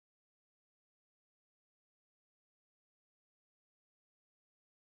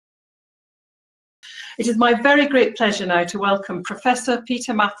It is my very great pleasure now to welcome Professor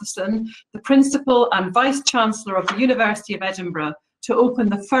Peter Mathieson, the Principal and Vice-Chancellor of the University of Edinburgh, to open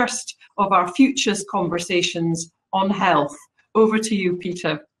the first of our Futures Conversations on health. Over to you,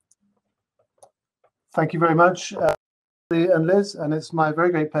 Peter. Thank you very much, Lee and Liz, and it's my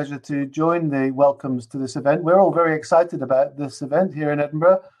very great pleasure to join the welcomes to this event. We're all very excited about this event here in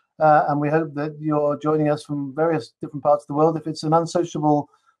Edinburgh, and we hope that you're joining us from various different parts of the world. If it's an unsociable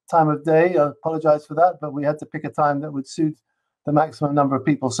time of day, I apologize for that, but we had to pick a time that would suit the maximum number of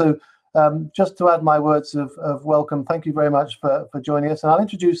people. So just to add my words of welcome, thank you very much for joining us. And I'll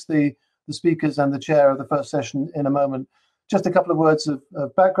introduce the speakers and the chair of the first session in a moment. Just a couple of words of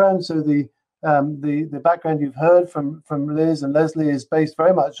background. So the background you've heard from Liz and Leslie is based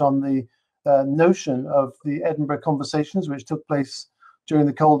very much on the notion of the Edinburgh Conversations, which took place during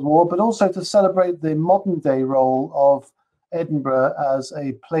the Cold War, but also to celebrate the modern day role of Edinburgh as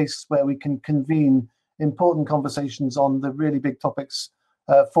a place where we can convene important conversations on the really big topics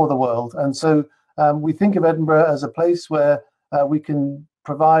for the world. And so we think of Edinburgh as a place where we can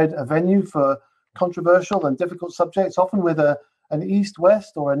provide a venue for controversial and difficult subjects, often with an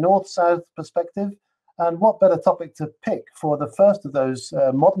east-west or a north-south perspective. And what better topic to pick for the first of those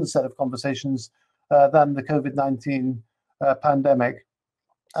modern set of conversations than the COVID-19 pandemic.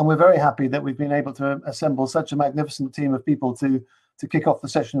 And we're very happy that we've been able to assemble such a magnificent team of people to kick off the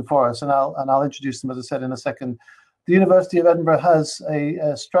session for us. And I'll introduce them, as I said, in a second. The University of Edinburgh has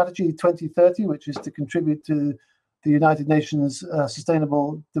a strategy 2030, which is to contribute to the United Nations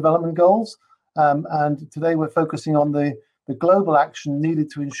Sustainable Development Goals. And today we're focusing on the global action needed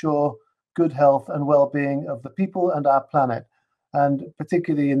to ensure good health and well-being of the people and our planet, and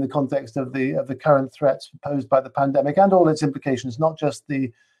particularly in the context of the current threats posed by the pandemic and all its implications, not just the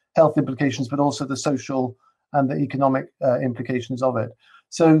health implications, but also the social and the economic implications of it.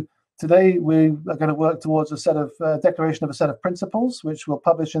 So today we are going to work towards a set of declaration of a set of principles, which we'll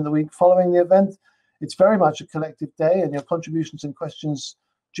publish in the week following the event. It's very much a collective day, and your contributions and questions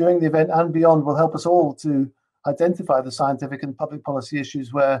during the event and beyond will help us all to identify the scientific and public policy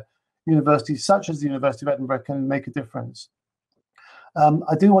issues where universities such as the University of Edinburgh can make a difference.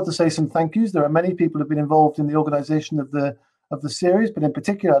 I do want to say some thank yous. There are many people who have been involved in the organisation of the series, but in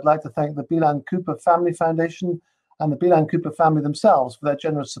particular, I'd like to thank the Belan Cooper Family Foundation and the Belan Cooper family themselves for their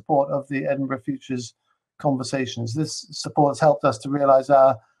generous support of the Edinburgh Futures Conversations. This support has helped us to realise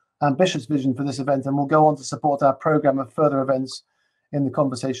our ambitious vision for this event, and will go on to support our programme of further events in the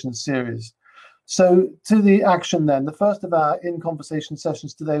Conversations series. So to the action then, the first of our In Conversation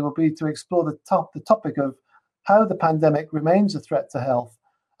sessions today will be to explore the topic of how the pandemic remains a threat to health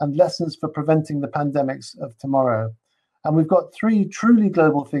and lessons for preventing the pandemics of tomorrow. And we've got three truly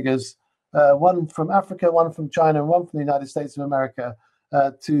global figures, one from Africa, one from China, and one from the United States of America,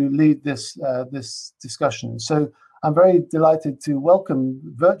 to lead this discussion. So I'm very delighted to welcome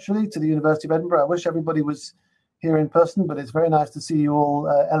virtually to the University of Edinburgh. I wish everybody was here in person, but it's very nice to see you all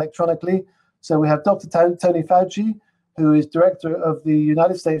electronically. So we have Dr. Tony Fauci, who is Director of the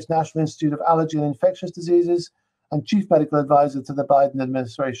United States National Institute of Allergy and Infectious Diseases and Chief Medical Advisor to the Biden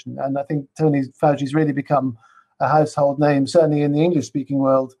administration. And I think Tony Fauci's really become a household name, certainly in the English-speaking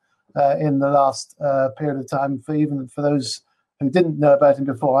world, in the last period of time, even for those who didn't know about him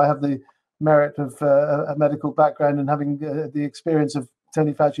before. I have the merit of a medical background and having the experience of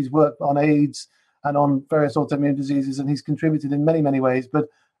Tony Fauci's work on AIDS and on various autoimmune diseases, and he's contributed in many, many ways. But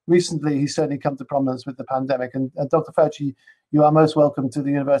recently, he's certainly come to prominence with the pandemic. And Dr. Fauci, you are most welcome to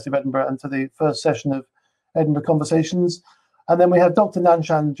the University of Edinburgh and to the first session of Edinburgh Conversations. And then we have Dr.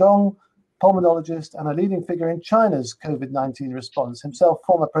 Nanshan Zhong, pulmonologist and a leading figure in China's COVID-19 response, himself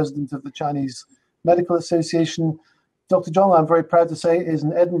former president of the Chinese Medical Association. Dr. Zhong, I'm very proud to say, is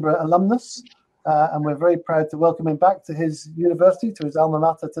an Edinburgh alumnus, and we're very proud to welcome him back to his university, to his alma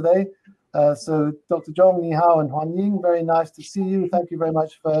mater today. So Dr. Zhong, Ni Hao and Huan Ying, very nice to see you. Thank you very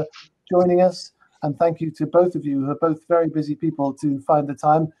much for joining us. And thank you to both of you, who are both very busy people, to find the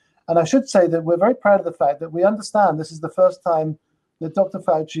time. And I should say that we're very proud of the fact that we understand this is the first time that Dr.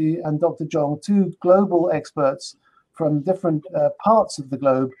 Fauci and Dr. Zhong, two global experts from different parts of the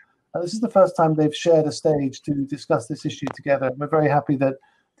globe, this is the first time they've shared a stage to discuss this issue together. We're very happy that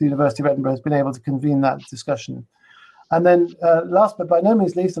the University of Edinburgh has been able to convene that discussion. And then last but by no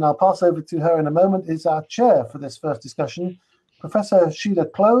means least, and I'll pass over to her in a moment, is our chair for this first discussion. Professor Sheila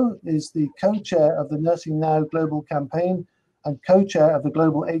Tlou is the co-chair of the Nursing Now Global Campaign and co-chair of the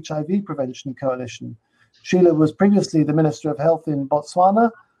Global HIV Prevention Coalition. Sheila was previously the Minister of Health in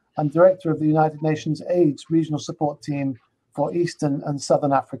Botswana and Director of the United Nations AIDS Regional Support Team for Eastern and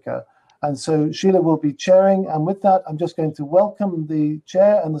Southern Africa. And so Sheila will be chairing. And with that, I'm just going to welcome the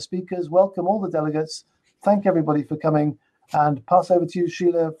chair and the speakers, welcome all the delegates, thank everybody for coming, and pass over to you,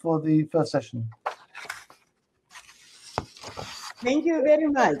 Sheila, for the first session. Thank you very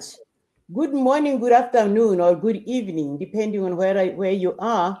much. Good morning, good afternoon, or good evening, depending on where you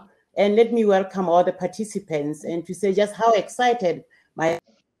are. And let me welcome all the participants and to say just how excited I am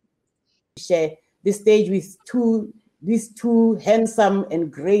to share the stage with these two handsome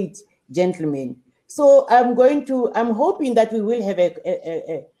and great gentlemen. So I'm hoping that we will have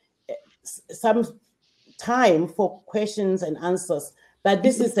some time for questions and answers, but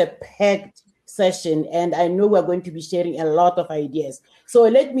this is a packed session and I know we're going to be sharing a lot of ideas. So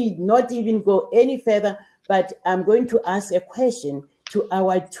let me not even go any further, but I'm going to ask a question to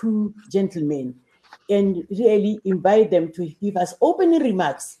our two gentlemen and really invite them to give us opening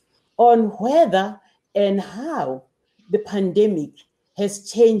remarks on whether and how the pandemic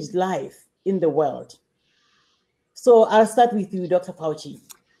has changed life in the world. So I'll start with you, Dr. Fauci.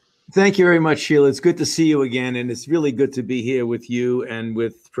 Thank you very much, Sheila. It's good to see you again, and it's really good to be here with you and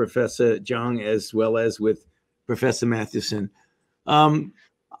with Professor Zhong as well as with Professor Mathieson.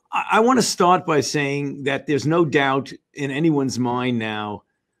 I want to start by saying that there's no doubt in anyone's mind now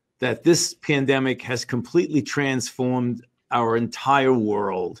that this pandemic has completely transformed our entire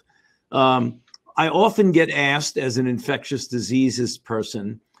world. I often get asked as an infectious diseases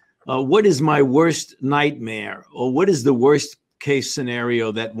person, what is my worst nightmare, or what is the worst case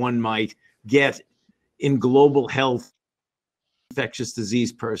scenario that one might get in global health infectious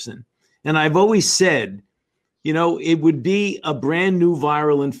disease person? And I've always said, you know, it would be a brand new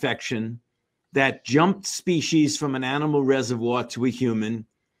viral infection that jumped species from an animal reservoir to a human,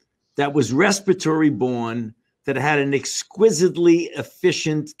 that was respiratory borne, that had an exquisitely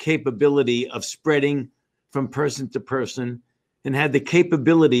efficient capability of spreading from person to person, and had the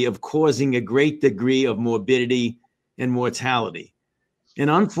capability of causing a great degree of morbidity and mortality.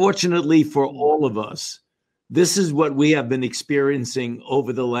 And unfortunately for all of us, this is what we have been experiencing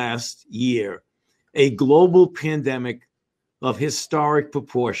over the last year, a global pandemic of historic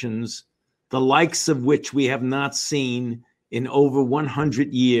proportions, the likes of which we have not seen in over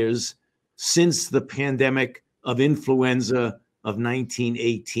 100 years since the pandemic of influenza of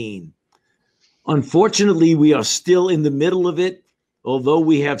 1918. Unfortunately, we are still in the middle of it, although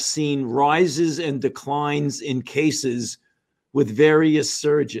we have seen rises and declines in cases with various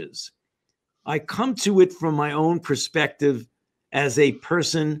surges. I come to it from my own perspective as a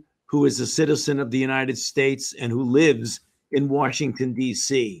person who is a citizen of the United States and who lives in Washington,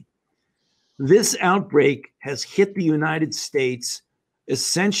 D.C. This outbreak has hit the United States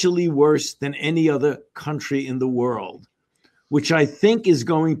essentially worse than any other country in the world, which I think is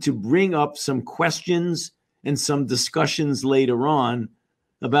going to bring up some questions and some discussions later on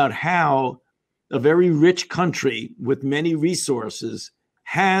about how a very rich country with many resources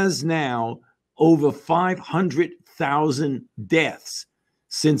has now over 500,000 deaths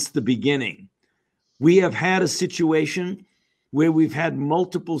since the beginning. We have had a situation where we've had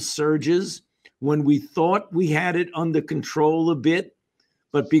multiple surges when we thought we had it under control a bit,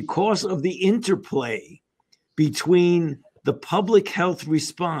 but because of the interplay between the public health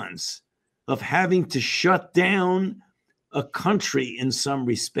response of having to shut down a country in some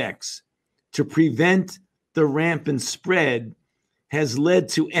respects to prevent the rampant spread has led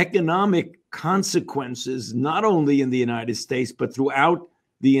to economic consequences, not only in the United States, but throughout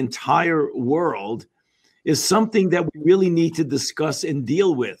the entire world, is something that we really need to discuss and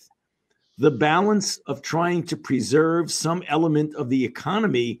deal with. The balance of trying to preserve some element of the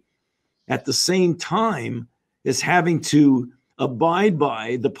economy at the same time as having to abide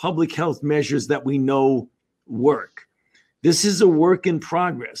by the public health measures that we know work. This is a work in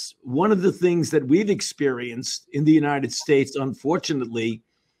progress. One of the things that we've experienced in the United States, unfortunately,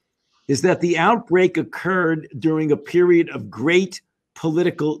 is that the outbreak occurred during a period of great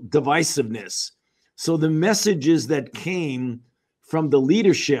political divisiveness. So the messages that came from the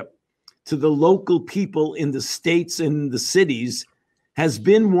leadership to the local people in the states and the cities has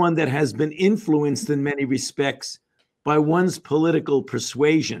been one that has been influenced in many respects by one's political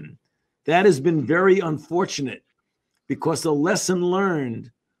persuasion. That has been very unfortunate, because the lesson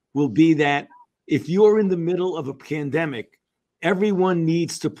learned will be that if you're in the middle of a pandemic, everyone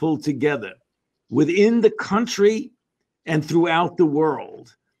needs to pull together within the country and throughout the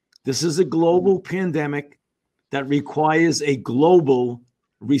world. This is a global pandemic that requires a global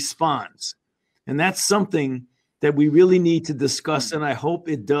response. And that's something that we really need to discuss, and I hope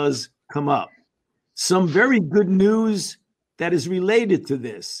it does come up. Some very good news that is related to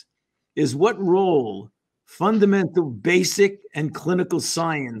this is what role fundamental basic and clinical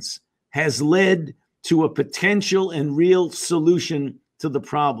science has led to a potential and real solution to the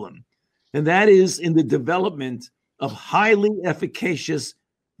problem. And that is in the development of highly efficacious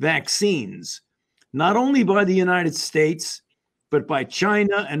vaccines, not only by the United States, but by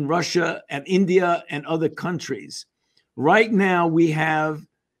China and Russia and India and other countries. Right now, we have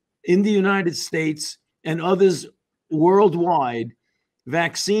in the United States and others worldwide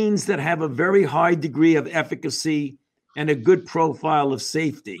vaccines that have a very high degree of efficacy and a good profile of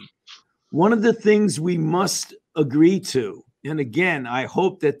safety. One of the things we must agree to, and again, I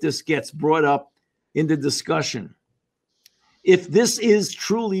hope that this gets brought up in the discussion, if this is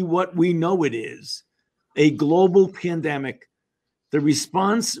truly what we know it is, a global pandemic, the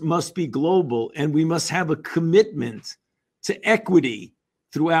response must be global, and we must have a commitment to equity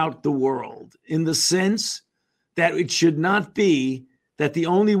throughout the world, in the sense that it should not be that the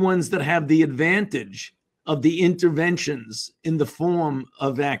only ones that have the advantage of the interventions in the form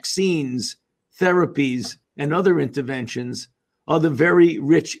of vaccines, therapies, and other interventions are the very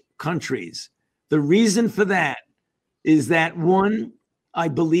rich countries. The reason for that is that, one, I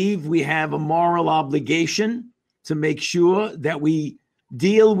believe we have a moral obligation to make sure that we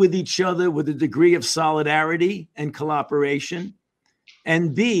deal with each other with a degree of solidarity and cooperation.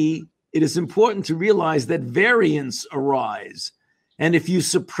 And B, it is important to realize that variants arise. And if you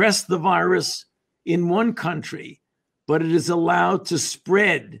suppress the virus in one country, but it is allowed to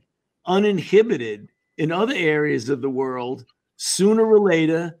spread uninhibited in other areas of the world, sooner or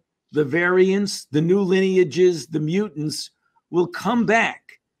later, the variants, the new lineages, the mutants will come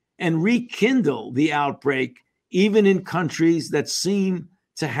back and rekindle the outbreak, even in countries that seem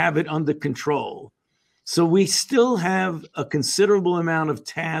to have it under control. So we still have a considerable amount of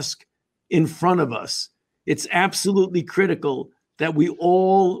task in front of us. It's absolutely critical that we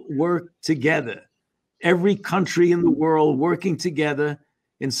all work together, every country in the world working together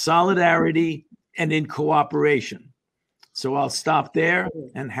in solidarity and in cooperation. So I'll stop there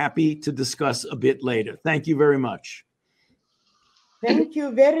and happy to discuss a bit later. Thank you very much. Thank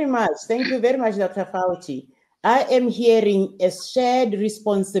you very much. Thank you very much, Dr. Fauci. I am hearing a shared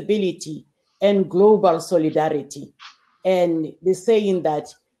responsibility and global solidarity, and the saying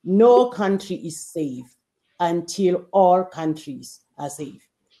that no country is safe until all countries are safe.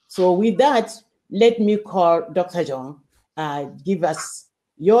 So with that, let me call Dr. Zhong, give us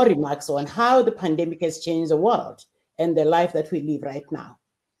your remarks on how the pandemic has changed the world and the life that we live right now.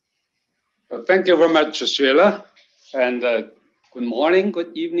 Thank you very much, Sheila, and good morning,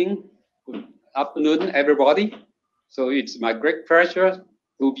 good evening, good afternoon, everybody. So it's my great pleasure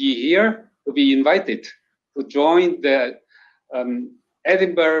to be here, to be invited to join the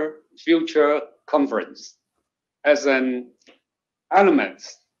Edinburgh Future Conference as an element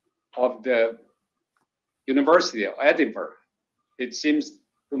of the University of Edinburgh. It seems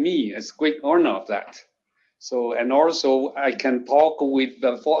to me it's a great honor of that. So, and also I can talk with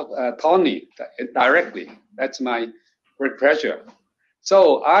Tony directly. That's my great pleasure.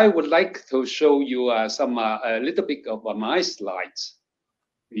 So I would like to show you a little bit of my slides,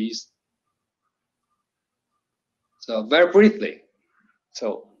 please. So very briefly.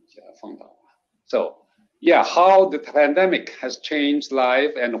 So yeah, how the pandemic has changed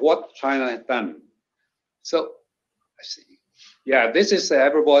life and what China has done. So I see. Yeah, this is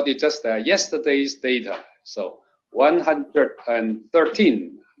everybody just yesterday's data. So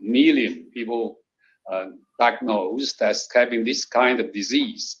 113 million people diagnosed as having this kind of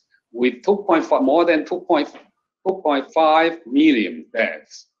disease, with more than 2.5 million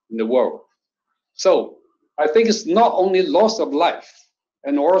deaths in the world. So I think it's not only loss of life,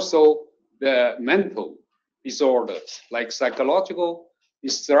 and also the mental disorders like psychological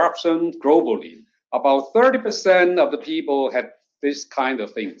disruption globally. About 30% of the people had this kind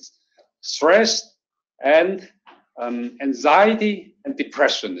of things: stress and anxiety and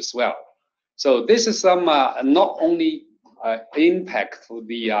depression as well. So this is some not only impact for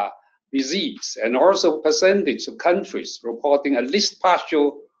the disease, and also percentage of countries reporting at least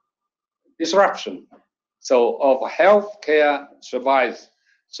partial disruption. So of healthcare survivors.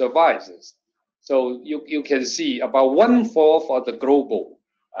 So you can see about 1/4 of the global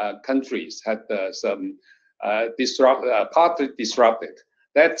countries had some partly disrupted.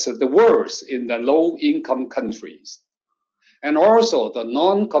 That's the worst in the low-income countries. And also the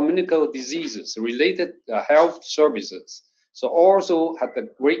non-communicable diseases related health services. So also had a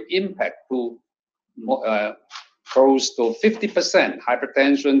great impact to close to 50%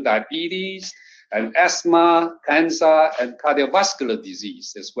 hypertension, diabetes, and asthma, cancer, and cardiovascular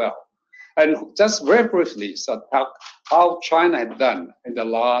disease as well. And just very briefly, so how China had done in the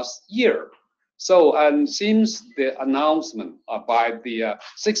last year. So, and since the announcement by the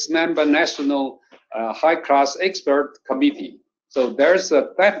 6-member national high-class expert committee, so there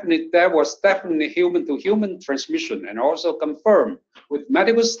was definitely human-to-human transmission, and also confirmed with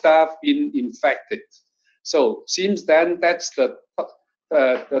medical staff being infected. So since then, that's the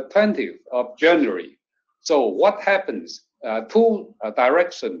 20th of January. So what happens? Two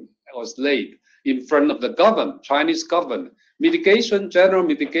direction was laid in front of the government, Chinese government. Mitigation, general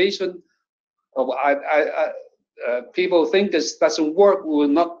mitigation. People think this doesn't work, will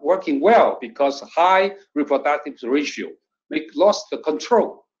not working well because high reproductive ratio lost the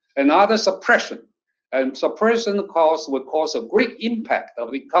control. Another suppression, and suppression will cause a great impact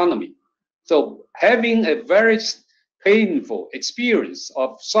of the economy. So having a very painful experience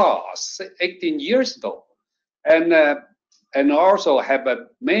of SARS 18 years ago, and also have a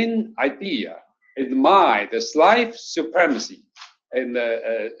main idea in mind, this life supremacy and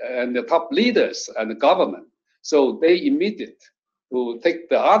the top leaders and the government. So they immediate to take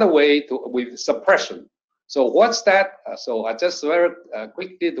the other way with suppression. So what's that? So I just very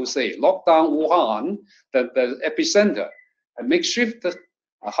quickly to say, lockdown Wuhan, the epicenter, a makeshift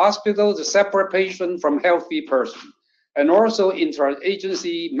hospital, the separate patient from healthy person, and also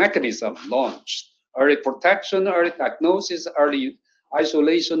interagency mechanism launched. Early protection, early diagnosis, early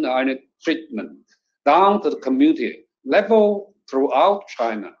isolation, early treatment, down to the community level throughout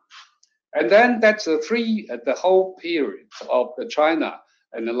China. And then that's the whole period of the China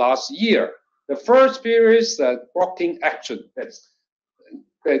in the last year. The first period is blocking action. That's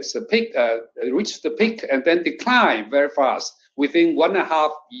the peak, reached the peak and then decline very fast within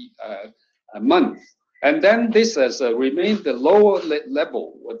 1.5 months. And then this has remained the lower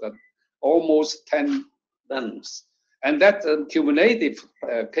level with almost 10 months. And that cumulative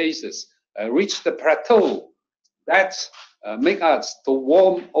cases reached the plateau. That make us to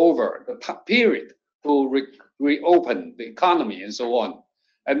warm over the period to reopen the economy and so on.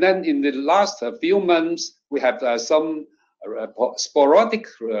 And then in the last few months, we have some sporadic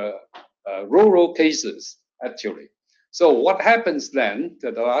rural cases, actually. So what happens then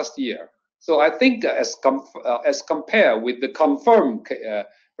to the last year? So I think as compared with the confirmed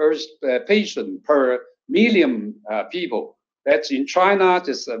patient per million people, that's in China,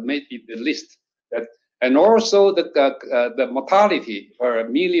 just maybe the list. And also the mortality per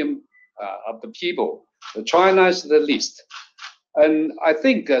million of the people, China is the least. And I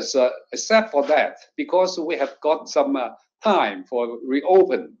think except for that, because we have got some time for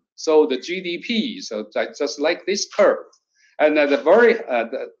reopen, so the GDP, so just like this curve, and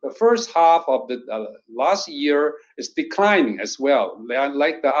the first half of the last year is declining as well,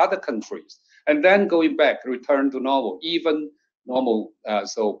 like the other countries, and then going back, return to normal, even normal,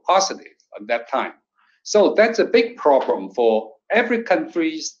 so positive at that time. So that's a big problem for every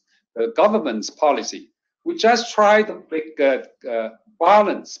country's government's policy. We just try to make a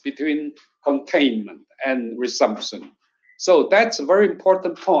balance between containment and resumption. So that's a very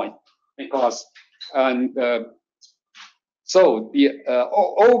important point, because so the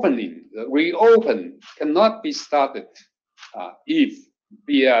reopen cannot be started if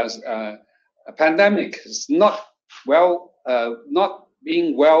the pandemic is not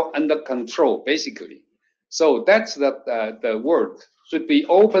being well under control, basically. So that's the word. Should be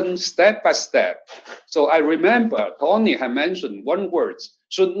open step by step. So I remember Tony had mentioned one word,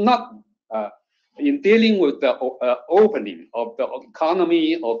 should not, in dealing with the opening of the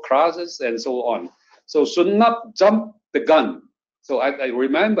economy or classes and so on. So should not jump the gun. So I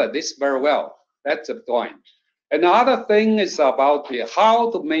remember this very well. That's the point. Another thing is about how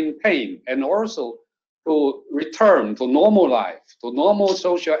to maintain and also to return to normal life, to normal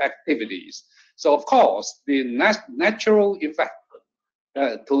social activities. So of course, the natural effect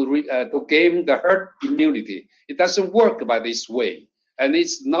to gain the herd immunity. It doesn't work by this way, and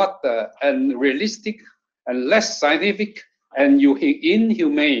it's not unrealistic and less scientific and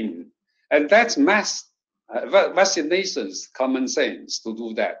inhumane. And that's mass vaccinations, common sense to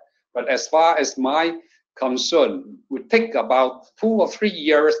do that. But as far as my concern, would take about 2 or 3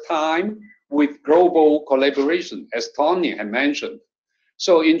 years time with global collaboration, as Tony had mentioned.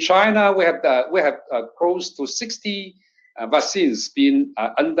 So in China, we have close to 60 vaccines being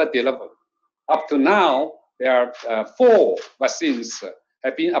under development. Up to now, there are 4 vaccines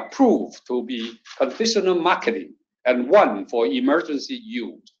have been approved to be conditional marketing, and 1 for emergency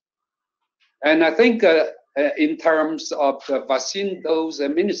use. And I think in terms of the vaccine dose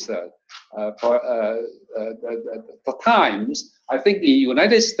administered for times, I think the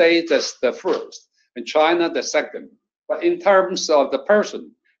United States is the first, and China the second. But in terms of the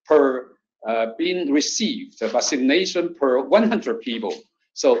person per being received the vaccination per 100 people,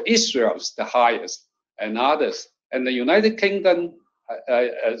 So Israel's the highest, and others. And the United Kingdom,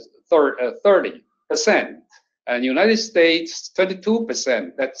 30%, and United States,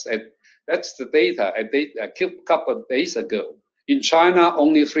 22%. That's the data a couple of days ago. In China,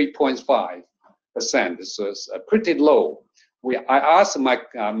 only 3.5%. So it's pretty low. I asked my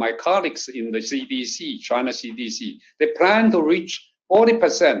colleagues in the CDC, China CDC, they plan to reach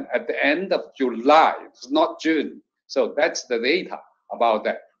 40% at the end of July, it's not June. So that's the data about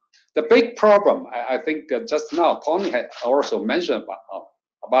that. The big problem, I think just now, Tony had also mentioned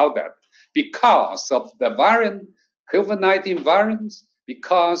about that, because of the variant, COVID-19 variants,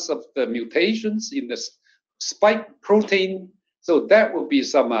 because of the mutations in the spike protein. So that will be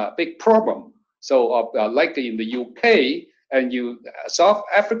some big problem. So like in the UK and South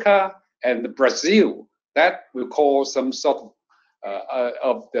Africa and Brazil, that will cause some sort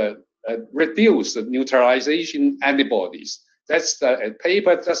of the reduced neutralization antibodies. That's a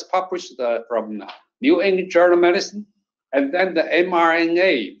paper just published from New England Journal of Medicine. And then the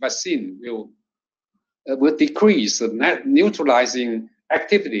mRNA vaccine will decrease the neutralizing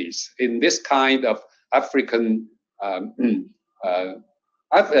activities in this kind of African,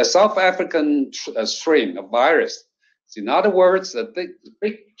 South African strain of virus. In other words, a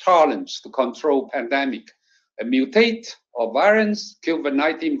big challenge to control pandemic. A mutate or variant,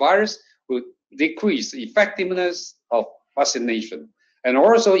 COVID-19 virus, will decrease the effectiveness of vaccination, and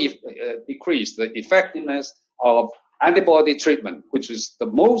also decrease the effectiveness of antibody treatment, which is the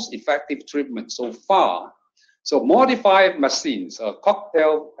most effective treatment so far. So modified vaccines or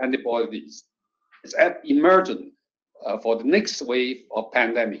cocktail antibodies is emergent for the next wave of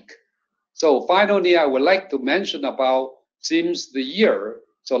pandemic. So finally, I would like to mention about since the year.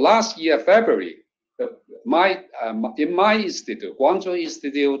 So last year, February, in my institute, Guangzhou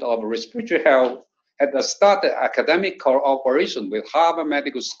Institute of Respiratory Health, had started academic cooperation with Harvard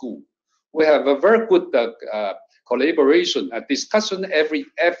Medical School. We have a very good collaboration, a discussion every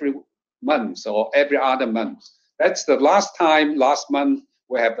month or every other month. That's the last month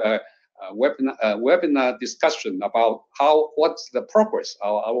we have a webinar discussion about what's the progress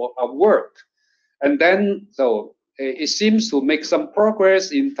of our work. And then, so it seems to make some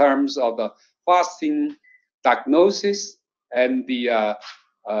progress in terms of the fasting diagnosis and the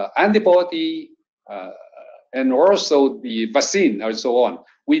antibody and also the vaccine and so on.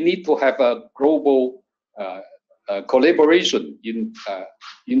 We need to have a global collaboration in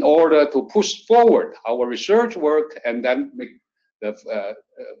order to push forward our research work and then make the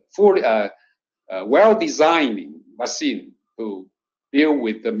fully well-designed vaccine to deal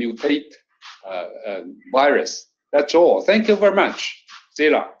with the mutate virus. That's all. Thank you very much,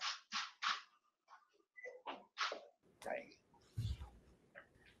 Sheila.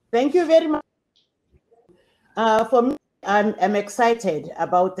 Thank you very much. For me, I'm excited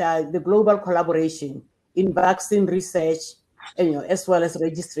about the global collaboration in vaccine research, as well as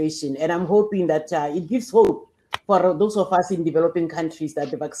registration. And I'm hoping that it gives hope for those of us in developing countries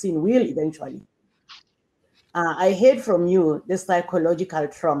that the vaccine will eventually. I heard from you the psychological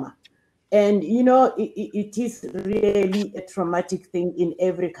trauma. And, it is really a traumatic thing in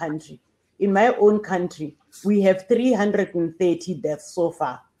every country. In my own country, we have 330 deaths so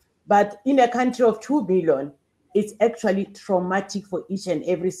far. But in a country of 2 billion, it's actually traumatic for each and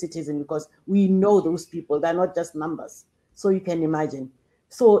every citizen because we know those people. They're not just numbers. So you can imagine.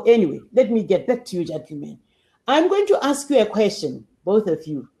 So anyway, let me get back to you, gentlemen. I'm going to ask you a question, both of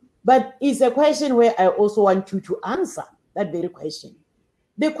you. But it's a question where I also want you to answer that very question.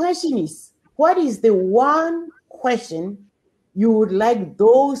 The question is, what is the one question you would like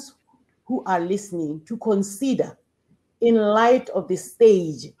those who are listening to consider in light of the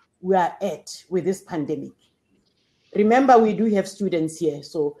stage we are at with this pandemic? Remember, we do have students here,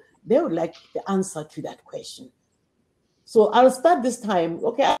 so they would like the answer to that question. So I'll start this time.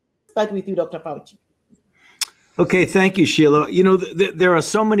 Okay, I'll start with you, Dr. Fauci. Okay, thank you, Sheila. There are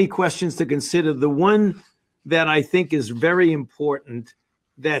so many questions to consider. The one that I think is very important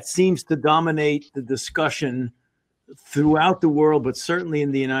that seems to dominate the discussion throughout the world, but certainly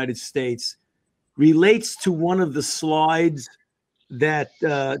in the United States, relates to one of the slides that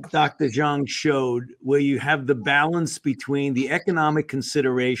Dr. Zhong showed, where you have the balance between the economic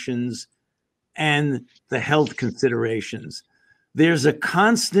considerations and the health considerations. There's a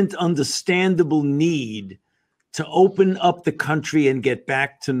constant, understandable need to open up the country and get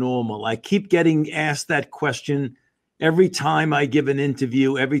back to normal. I keep getting asked that question every time I give an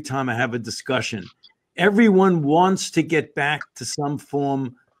interview, every time I have a discussion. Everyone wants to get back to some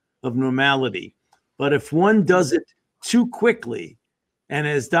form of normality. But if one does it too quickly, and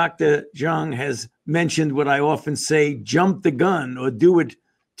as Dr. Zhong has mentioned, what I often say, jump the gun or do it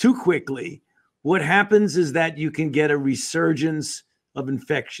too quickly, what happens is that you can get a resurgence of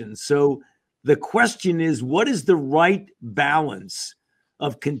infections. So the question is, what is the right balance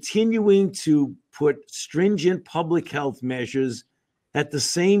of continuing to put stringent public health measures at the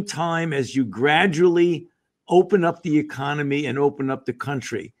same time as you gradually open up the economy and open up the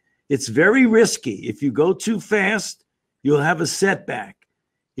country? It's very risky. If you go too fast, you'll have a setback.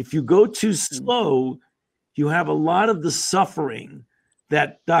 If you go too slow, you have a lot of the suffering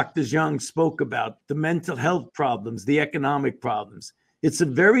that Dr. Zhong spoke about, the mental health problems, the economic problems. It's a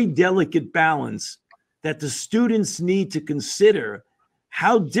very delicate balance that the students need to consider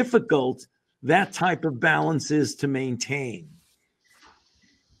how difficult that type of balance is to maintain.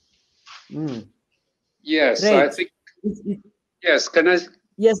 Yes, Great. I think, yes, can I?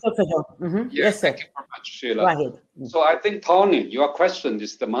 Yes, Dr. Zhong. Yes, sir. Thank you very much, Sheila. Go ahead. So I think, Tony, your question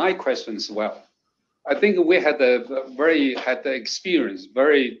is my question as well. I think we had the experience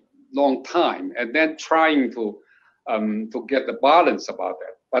very long time, and then trying to get the balance about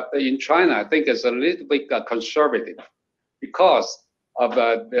that. But in China, I think it's a little bit conservative because of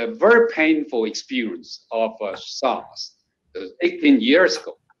the very painful experience of SARS 18 years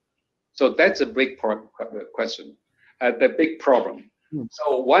ago. So that's a big question, the big problem.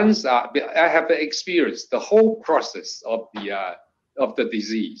 So once I have experienced the whole process of the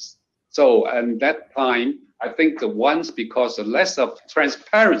disease. So and that time, I think once because of less of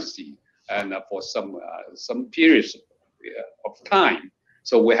transparency and for some periods of time,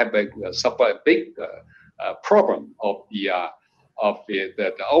 so we have suffer a big problem of the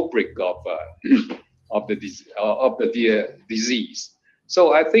outbreak of the disease.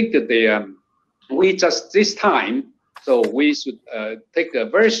 So I think that we just this time, so we should take a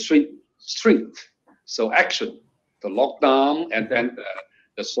very strict action, the lockdown, and then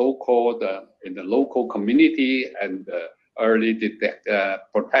the so-called in the local community and early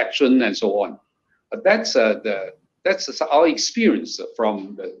protection and so on. But that's our experience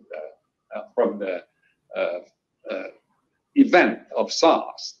from the event of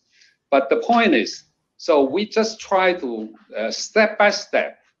SARS. But the point is, so we just try to step by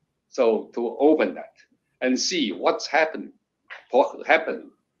step, so to open that and see what's happening,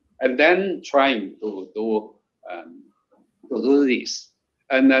 and then trying to do this.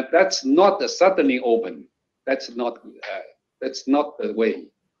 And that's not suddenly open. That's not the way.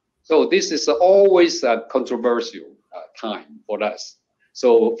 So this is always a controversial time for us.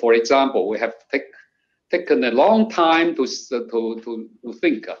 So, for example, we have taken a long time to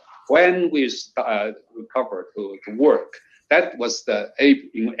think when we recover to work. That was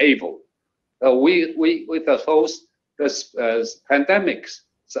in April. We with the host this pandemics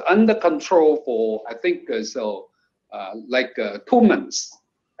so under control for I think like 2 months,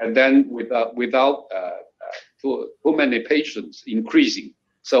 and then without too many patients increasing.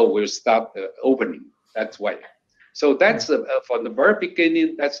 So we'll start opening that way. So that's from the very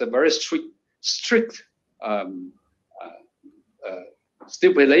beginning. That's a very strict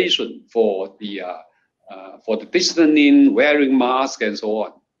stipulation for the distancing, wearing masks, and so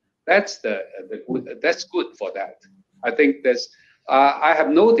on. That's that's good for that. I think that's. I have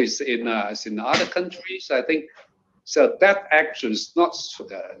noticed in other countries. I think so that action is not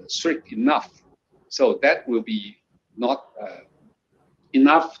strict enough. So that will be not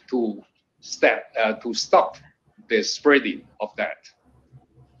enough to stop the spreading of that.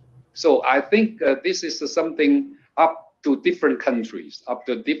 So I think this is something up to different countries, up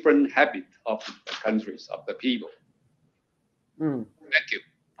to different habit of the countries, of the people. Thank you.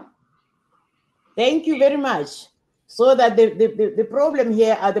 Thank you very much. So that the problem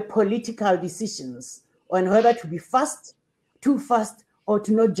here are the political decisions on whether to be fast, too fast, or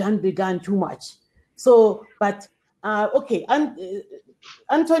to not jump the gun too much. So, but okay,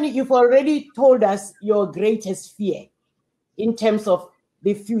 Anthony, you've already told us your greatest fear in terms of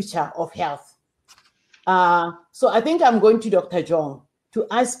the future of health. So I think I'm going to Dr. Zhong to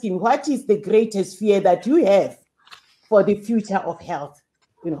ask him, what is the greatest fear that you have for the future of health,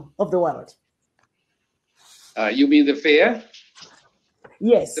 of the world? You mean the fear?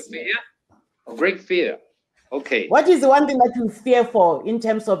 Yes. The fear? A great fear. Okay. What is the one thing that you fear for in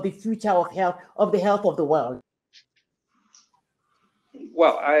terms of the future of health, of the health of the world?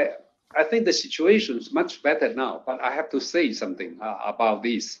 Well, I think the situation is much better now, but I have to say something about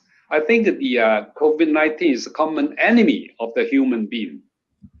this. I think that the COVID-19 is a common enemy of the human being.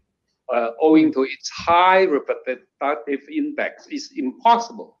 Owing to its high reproductive index, it's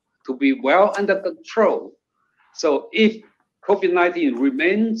impossible to be well under control. So if COVID-19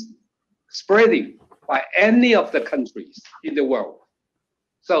 remains spreading by any of the countries in the world,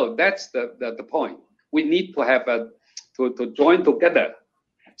 so that's the point. We need to have to join together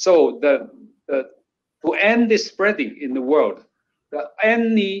So to end this spreading in the world,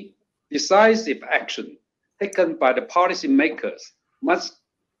 any decisive action taken by the policymakers must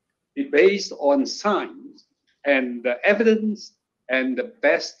be based on science and the evidence and the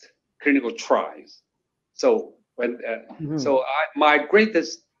best clinical trials. So my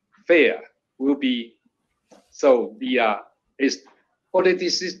greatest fear will be is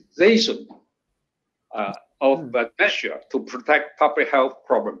politicization of the measure to protect public health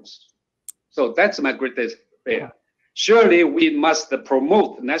problems. So that's my greatest fear. Surely we must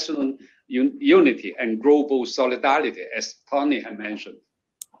promote national unity and global solidarity, as Tony had mentioned.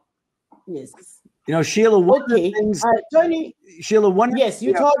 Yes. You know, Sheila, one of the things, Tony, Sheila, yes,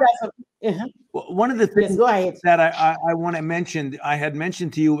 you told us. One of the things that I want to mention, I had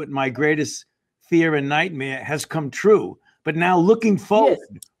mentioned to you what my greatest fear and nightmare has come true. But now looking forward,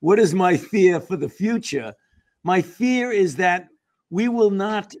 what is my fear for the future? My fear is that we will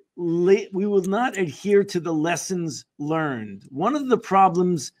not adhere to the lessons learned. One of the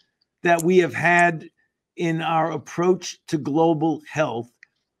problems that we have had in our approach to global health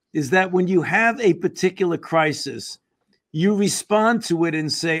is that when you have a particular crisis, you respond to it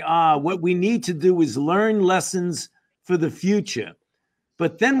and say, what we need to do is learn lessons for the future.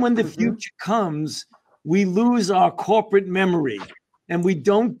 But then when the future comes, we lose our corporate memory and we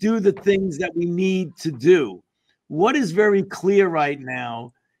don't do the things that we need to do. What is very clear right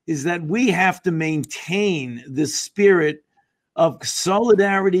now is that we have to maintain the spirit of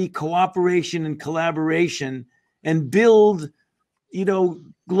solidarity, cooperation, and collaboration and build,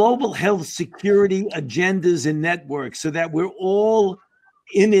 global health security agendas and networks so that we're all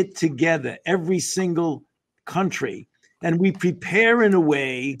in it together, every single country. And we prepare in a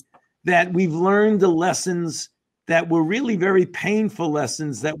way that we've learned the lessons that were really very painful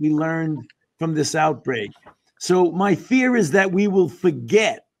lessons that we learned from this outbreak. So my fear is that we will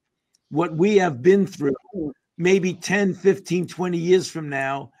forget what we have been through maybe 10, 15, 20 years from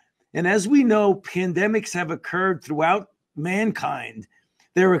now. And as we know, pandemics have occurred throughout mankind.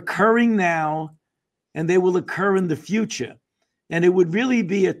 They're occurring now, and they will occur in the future. And it would really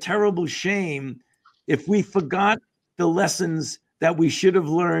be a terrible shame if we forgot the lessons that we should have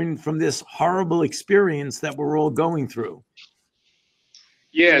learned from this horrible experience that we're all going through.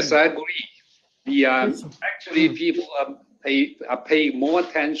 Yes, I agree. Actually, people pay more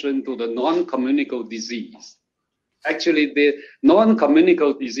attention to the non-communicable disease. Actually, the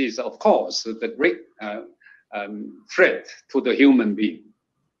non-communicable disease, of course, is the great threat to the human being.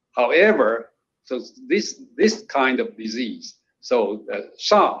 However, so this kind of disease, so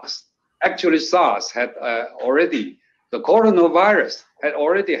SARS had already, the coronavirus had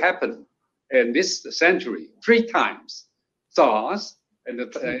already happened in this century 3 times. SARS in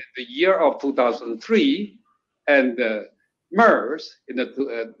the year of 2003, and MERS in the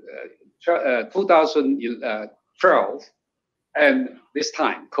 2012, and this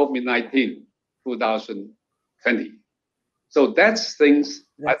time COVID-19 2020. So that's things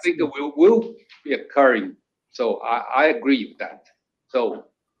I think will be occurring. So I agree with that. So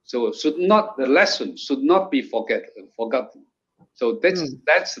the lesson should not be forgotten. So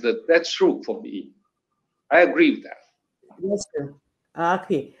that's true for me. I agree with that. Yes, sir.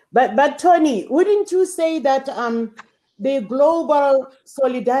 Okay, but Tony, wouldn't you say that the global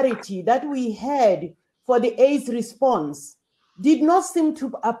solidarity that we had for the AIDS response did not seem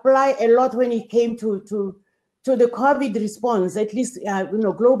to apply a lot when it came to the COVID response, at least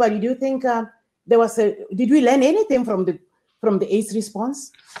globally? Do you think did we learn anything from the AIDS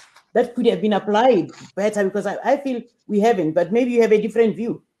response that could have been applied better? Because I feel we haven't, but maybe you have a different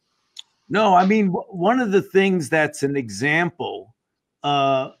view. No, I mean, one of the things that's an example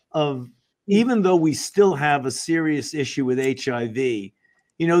of, even though we still have a serious issue with HIV,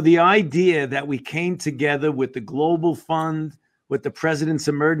 the idea that we came together with the Global Fund, with the President's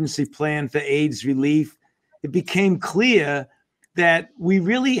Emergency Plan for AIDS Relief, it became clear that we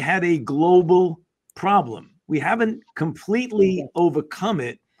really had a global problem. We haven't completely overcome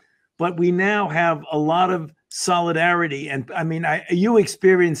it, but we now have a lot of solidarity. And I mean, you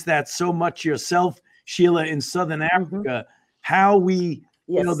experienced that so much yourself, Sheila, in Southern Africa, how we,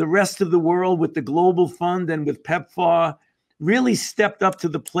 the rest of the world with the Global Fund and with PEPFAR really stepped up to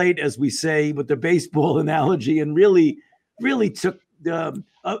the plate, as we say, with the baseball analogy, and really took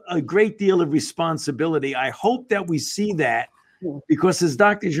a great deal of responsibility. I hope that we see that, because as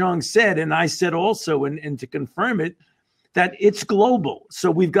Dr. Zhong said, and I said also, and to confirm it, that it's global.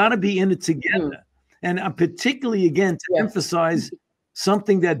 So we've got to be in it together. And particularly, again, to emphasize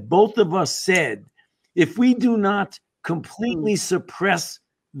something that both of us said, if we do not completely suppress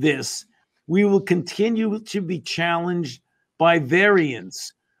this, we will continue to be challenged by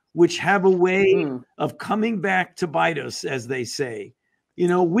variants, which have a way of coming back to bite us, as they say. You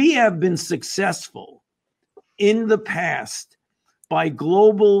know, we have been successful in the past by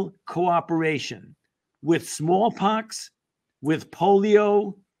global cooperation with smallpox, with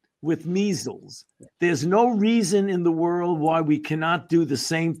polio, with measles. There's no reason in the world why we cannot do the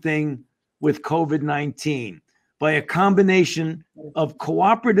same thing with COVID-19 by a combination of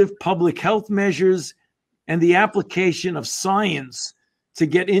cooperative public health measures and the application of science to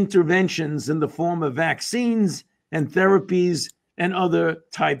get interventions in the form of vaccines and therapies and other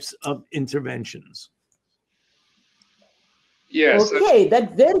types of interventions. Yes. Okay,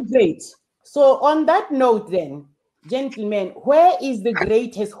 that's very great. So on that note then, gentlemen, where is the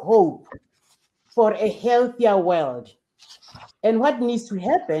greatest hope for a healthier world? And what needs to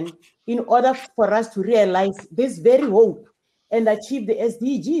happen in order for us to realize this very hope and achieve the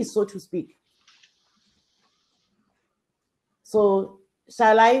SDGs, so to speak? So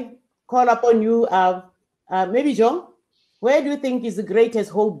shall I call upon you, maybe Zhong? Where do you think is the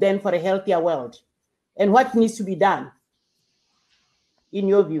greatest hope then for a healthier world? And what needs to be done, in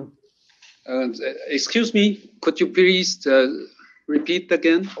your view? Excuse me, could you please repeat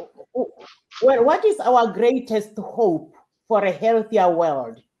again? Well, what is our greatest hope for a healthier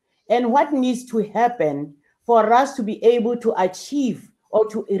world? And what needs to happen for us to be able to achieve or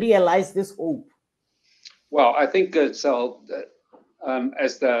to realize this hope? Well, I think as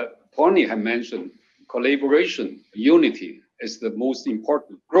Tony had mentioned, collaboration, unity is the most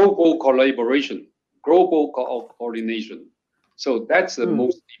important. Global collaboration, global coordination. So that's the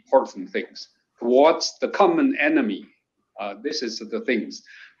most important things towards the common enemy. This is the things,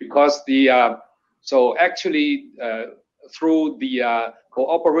 because so actually through the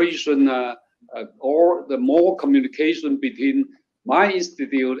cooperation or the more communication between my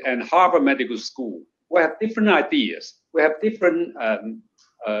institute and Harvard Medical School, we have different ideas. We have different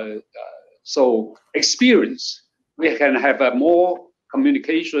so experience. We can have a more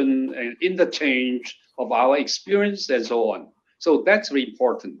communication and interchange of our experience and so on. So that's very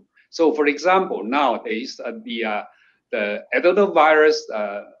important. So for example, nowadays the adenovirus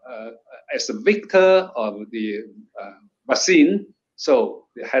as a vector of the vaccine, so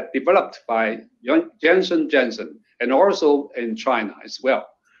it had developed by Johnson & Johnson and also in China as well.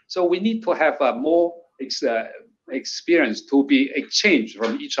 So we need to have a more experience to be exchanged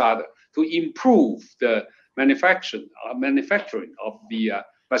from each other to improve the manufacturing of the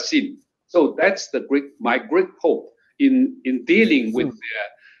vaccine. So that's my great hope in dealing with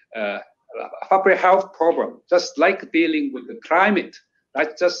the public health problem, just like dealing with the climate,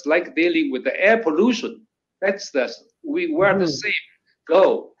 just like dealing with the air pollution. We're the same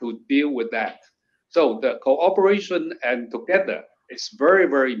goal to deal with that. So the cooperation and together is very,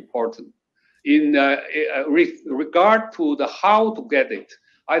 very important. In regard to the how to get it,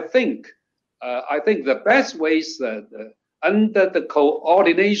 I think the best ways under the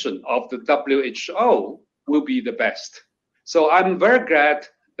coordination of the WHO will be the best. So I'm very glad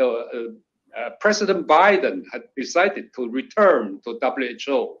President Biden had decided to return to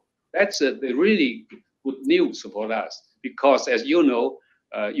WHO. That's the really good news for us, because as you know,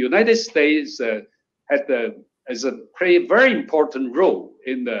 United States play a very important role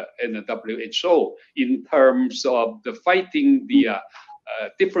in the WHO in terms of the fighting the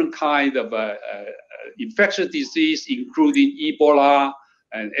different kind of infectious disease, including Ebola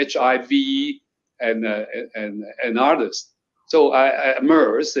and HIV and others. So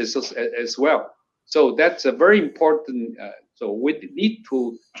MERS as well. So that's a very important. So we need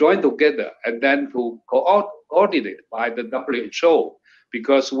to join together and then to coordinate by the WHO,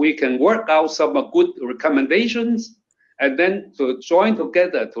 because we can work out some good recommendations and then to join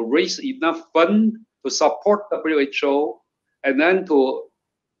together to raise enough funds to support WHO, and then to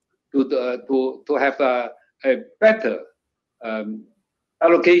have a better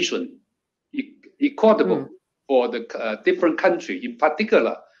allocation, equitable for the different countries. In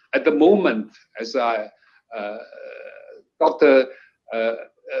particular, at the moment, as the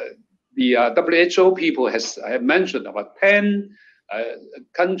WHO people have mentioned, about 10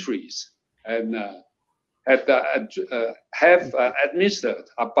 countries and have administered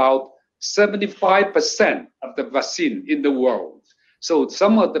about 75% of the vaccine in the world. So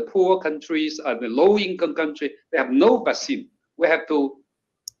some of the poor countries and the low-income countries, they have no vaccine. We have to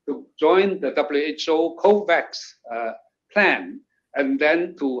join the WHO COVAX plan, and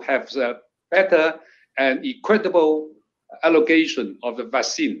then to have the better and equitable allocation of the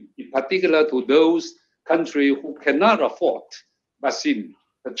vaccine, in particular to those countries who cannot afford vaccine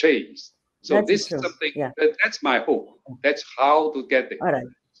purchase. So that's this is something, that's my hope. That's how to get it. All right.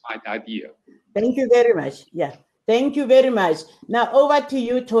 My idea. Thank you very much. Yeah. Thank you very much. Now over to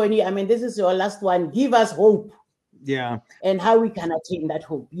you, Tony. I mean, this is your last one. Give us hope. Yeah. And how we can attain that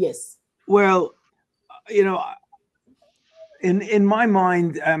hope. Yes. Well, you know, in my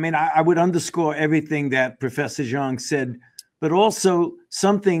mind, I mean, I would underscore everything that Professor Zhong said, but also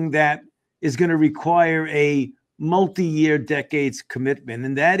something that is going to require a multi-year, decades commitment,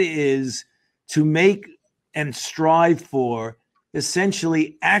 and that is to make and strive for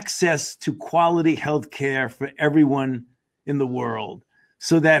essentially access to quality health care for everyone in the world,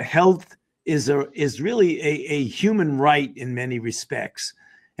 so that health is really a human right in many respects,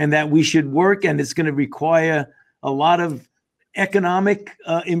 and that we should work, and it's going to require a lot of economic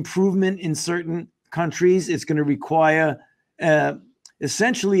improvement in certain countries. It's going to require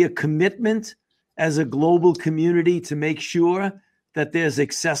essentially a commitment as a global community to make sure that there's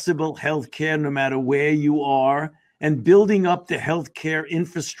accessible health care no matter where you are, and building up the healthcare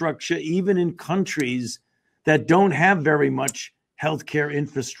infrastructure, even in countries that don't have very much healthcare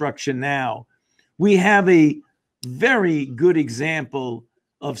infrastructure now. We have a very good example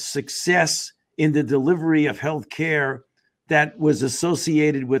of success in the delivery of healthcare that was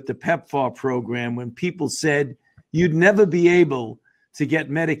associated with the PEPFAR program, when people said you'd never be able to get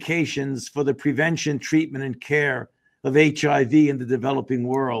medications for the prevention, treatment, and care of HIV in the developing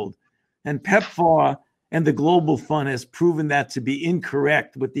world. And PEPFAR and the Global Fund has proven that to be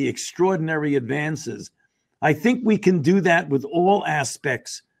incorrect with the extraordinary advances. I think we can do that with all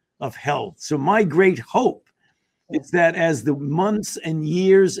aspects of health. So my great hope is that as the months and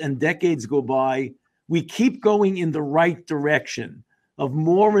years and decades go by, we keep going in the right direction of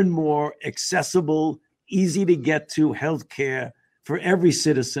more and more accessible, easy to get to healthcare for every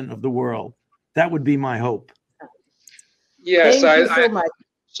citizen of the world. That would be my hope. Yes, Thank you so much.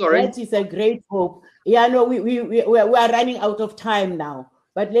 Sorry. That is a great hope. Yeah, no, we are running out of time now.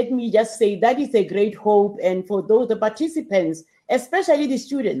 But let me just say that is a great hope. And for those the participants, especially the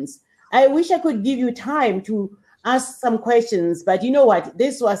students, I wish I could give you time to ask some questions. But you know what?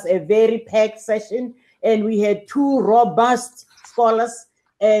 This was a very packed session, and we had two robust scholars.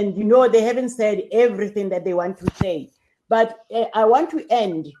 And you know, they haven't said everything that they want to say. But I want to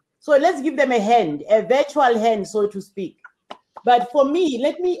end. So let's give them a hand, a virtual hand, so to speak. But for me,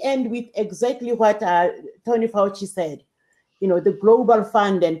 let me end with exactly what Tony Fauci said, you know, the Global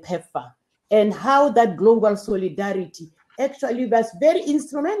Fund and PEPFAR, and how that global solidarity actually was very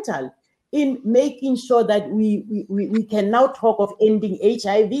instrumental in making sure that we can now talk of ending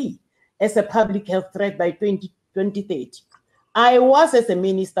HIV as a public health threat by 2030. I was, as a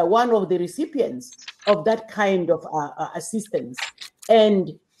minister, one of the recipients of that kind of assistance.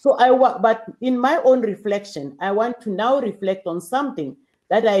 And so but in my own reflection, I want to now reflect on something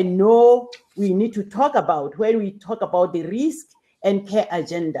that I know we need to talk about when we talk about the risk and care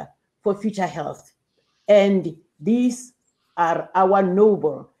agenda for future health. And these are our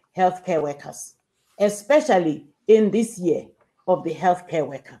noble healthcare workers, especially in this year of the healthcare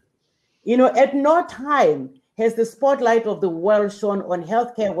worker. You know, at no time has the spotlight of the world shone on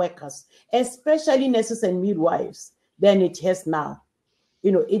healthcare workers, especially nurses and midwives, than it has now.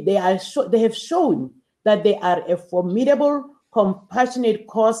 You know, they have shown that they are a formidable, compassionate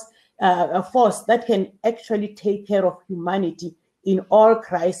force that can actually take care of humanity in all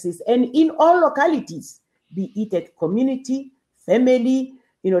crises and in all localities, be it at community, family,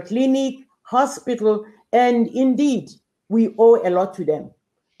 you know, clinic, hospital, and indeed, we owe a lot to them.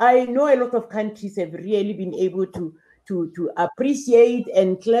 I know a lot of countries have really been able to appreciate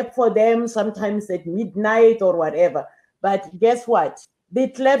and clap for them, sometimes at midnight or whatever. But guess what? The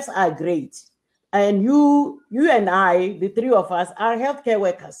claps are great. And you and I, the three of us, are healthcare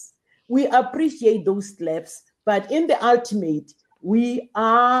workers. We appreciate those claps, but in the ultimate, we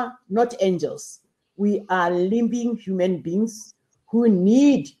are not angels. We are living human beings who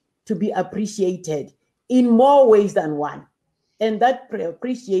need to be appreciated in more ways than one. And that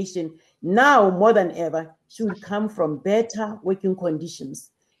appreciation now more than ever should come from better working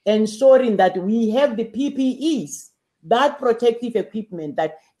conditions, ensuring that we have the PPEs, that protective equipment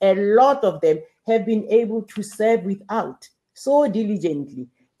that a lot of them have been able to serve without so diligently,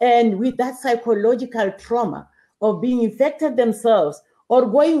 and with that psychological trauma of being infected themselves or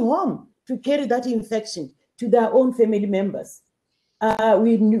going home to carry that infection to their own family members.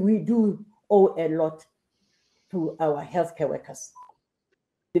 We do owe a lot to our healthcare workers,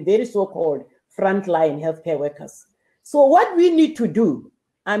 the very so-called frontline healthcare workers. So what we need to do,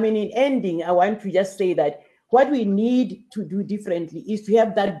 I mean, in ending, I want to just say that what we need to do differently is to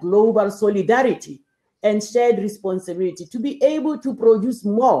have that global solidarity and shared responsibility to be able to produce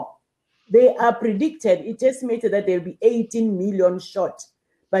more. They are predicted, it's estimated that there will be 18 million short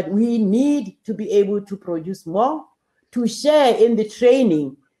but we need to be able to produce more, to share in the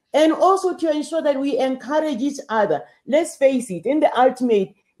training, and also to ensure that we encourage each other. Let's face it, in the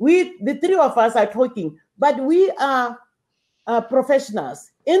ultimate, the three of us are talking, but we are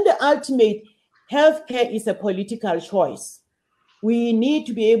professionals. In the ultimate, healthcare is a political choice. We need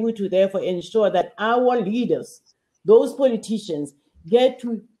to be able to therefore ensure that our leaders, those politicians, get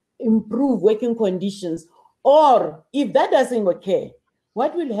to improve working conditions. Or if that doesn't occur,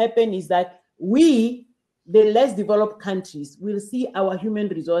 what will happen is that we, the less developed countries, will see our human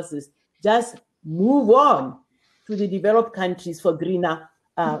resources just move on to the developed countries for greener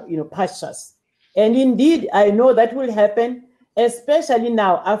pastures. And indeed, I know that will happen, especially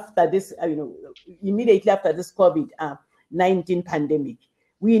now after this, immediately after this COVID-19 pandemic.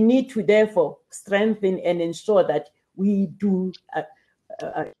 We need to therefore strengthen and ensure that we do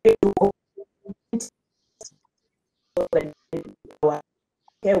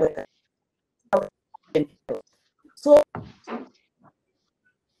care workers. So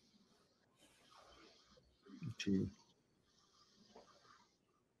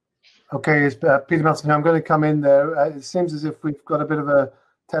okay, it's Peter Mathieson. I'm going to come in there. It seems as if we've got a bit of a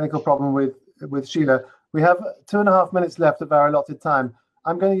technical problem with Sheila. We have 2.5 minutes left of our allotted time.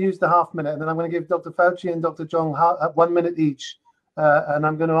 I'm going to use the half minute, and then I'm going to give Dr. Fauci and Dr. Zhong 1 minute each. And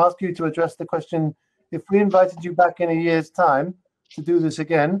I'm going to ask you to address the question: if we invited you back in a year's time to do this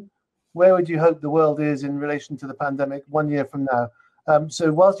again, where would you hope the world is in relation to the pandemic 1 year from now?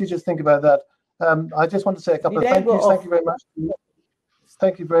 So whilst you just think about that, I just want to say a couple of thank yous. Thank you very much.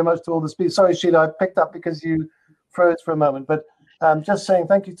 Thank you very much to all the speakers. Sorry, Sheila, I picked up because you froze for a moment, but just saying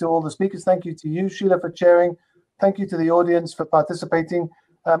thank you to all the speakers. Thank you to you, Sheila, for chairing. Thank you to the audience for participating.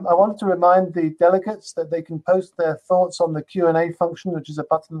 I wanted to remind the delegates that they can post their thoughts on the Q&A function, which is a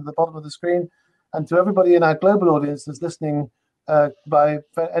button at the bottom of the screen. And to everybody in our global audience that's listening by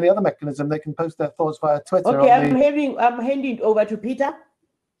any other mechanism, they can post their thoughts via Twitter. Okay, I'm handing over to Peter.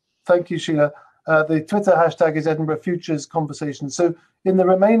 Thank you, Sheila. The Twitter hashtag is Edinburgh Futures Conversations. So in the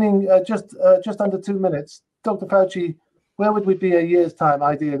remaining just under 2 minutes, Dr. Fauci, where would we be a year's time,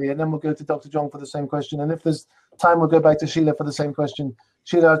 ideally? And then we'll go to Dr. Zhong for the same question. And if there's time, we'll go back to Sheila for the same question.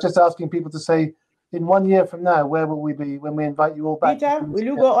 Sheila, I was just asking people to say, in 1 year from now, where will we be when we invite you all back? Peter, will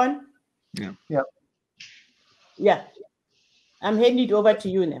you go on? Yeah. I'm handing it over to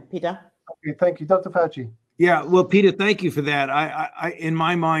you now, Peter. Okay, thank you. Dr. Fauci. Yeah, well, Peter, thank you for that. I in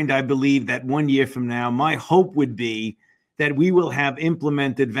my mind, I believe that 1 year from now, my hope would be that we will have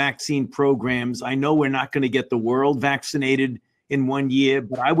implemented vaccine programs. I know we're not going to get the world vaccinated in 1 year,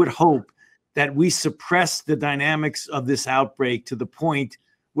 but I would hope that we suppress the dynamics of this outbreak to the point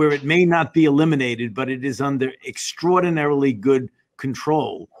where it may not be eliminated, but it is under extraordinarily good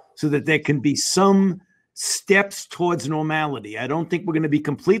control so that there can be some steps towards normality. I don't think we're going to be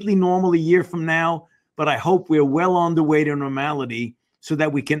completely normal a year from now, but I hope we're well on the way to normality so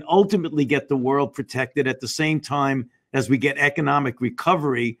that we can ultimately get the world protected at the same time as we get economic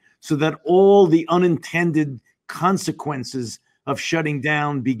recovery, so that all the unintended consequences of shutting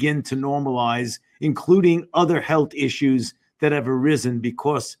down begin to normalize, including other health issues that have arisen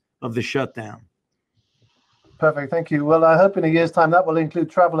because of the shutdown. Perfect, thank you. Well, I hope in a year's time that will include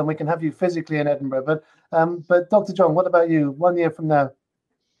travel and we can have you physically in Edinburgh. But Dr. Zhong, what about you, 1 year from now?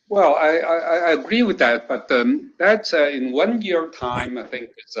 Well, I agree with that, but that's in 1 year time. I think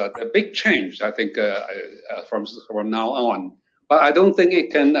it's a big change. I think from now on, but I don't think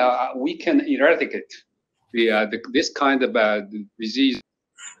it can. We can eradicate this kind of disease.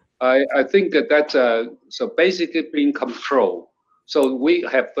 I think that's so basically being controlled. So we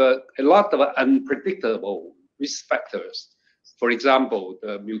have a lot of unpredictable risk factors. For example,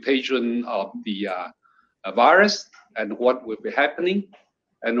 the mutation of the virus and what will be happening.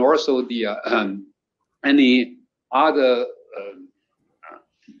 And also the any other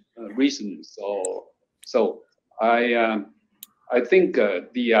reasons. So I think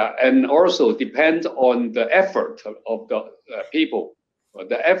and also depends on the effort of the people,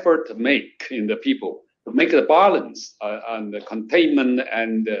 the effort to make in the people to make the balance on the containment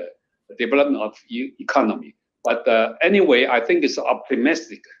and the development of economy. But anyway, I think it's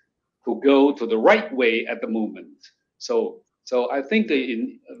optimistic to go to the right way at the moment. So I think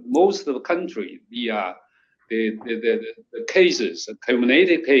in most of the country, the cases,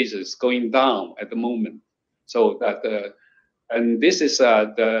 accumulated cases, going down at the moment. So that and this is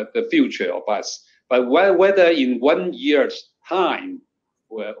the future of us. But whether in 1 year's time,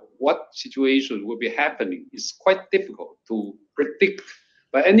 what situation will be happening is quite difficult to predict.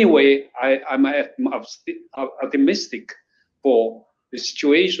 But anyway, I'm optimistic for the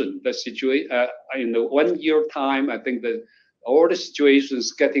situation. In the 1 year time, I think that all the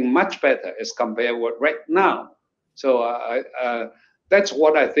situations getting much better as compared with right now. So that's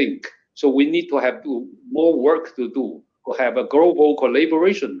what I think. So we need to have more work to do, to have a global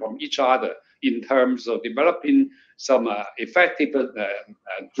collaboration from each other in terms of developing some effective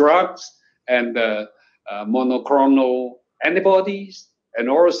drugs and monoclonal antibodies, and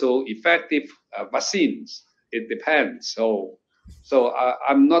also effective vaccines. It depends. So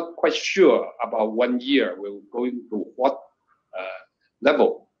I'm not quite sure about 1 year we're going to what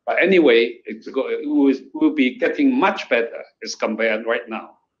level. But anyway, it will be getting much better as compared right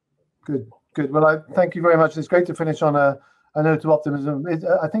now. Good, good. Well, I thank you very much. It's great to finish on a note of optimism.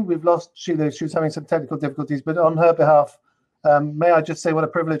 I think we've lost Sheila. She was having some technical difficulties, but on her behalf, may I just say what a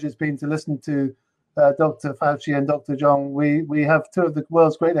privilege it's been to listen to Dr. Fauci and Dr. Zhong. We have two of the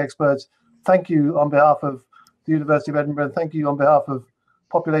world's great experts. Thank you on behalf of the University of Edinburgh, and thank you on behalf of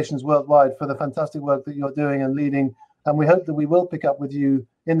populations worldwide for the fantastic work that you're doing and leading. And we hope that we will pick up with you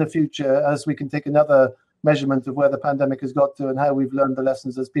in the future as we can take another measurement of where the pandemic has got to and how we've learned the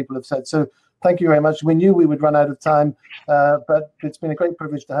lessons, as people have said. So thank you very much. We knew we would run out of time, but it's been a great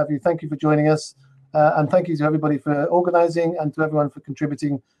privilege to have you. Thank you for joining us. And thank you to everybody for organizing and to everyone for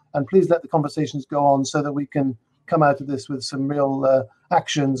contributing. And please let the conversations go on so that we can come out of this with some real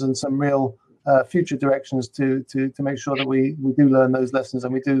actions and some real future directions to make sure that we do learn those lessons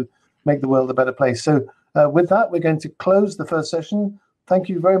and we do make the world a better place. So with that, we're going to close the first session. Thank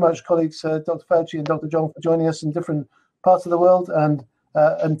you very much, colleagues, Dr. Fauci and Dr. Zhong, for joining us in different parts of the world. And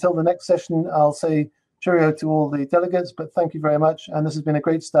until the next session, I'll say cheerio to all the delegates, but thank you very much. And this has been a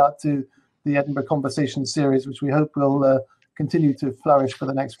great start to the Edinburgh Conversations series, which we hope will continue to flourish for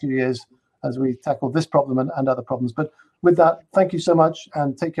the next few years as we tackle this problem and other problems. But with that, thank you so much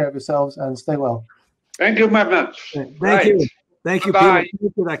and take care of yourselves and stay well. Thank you very much. Thank you. Thank you, Peter. Thank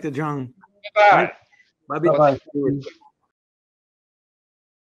you, Dr. Zhong. Bye-bye. Bye-bye.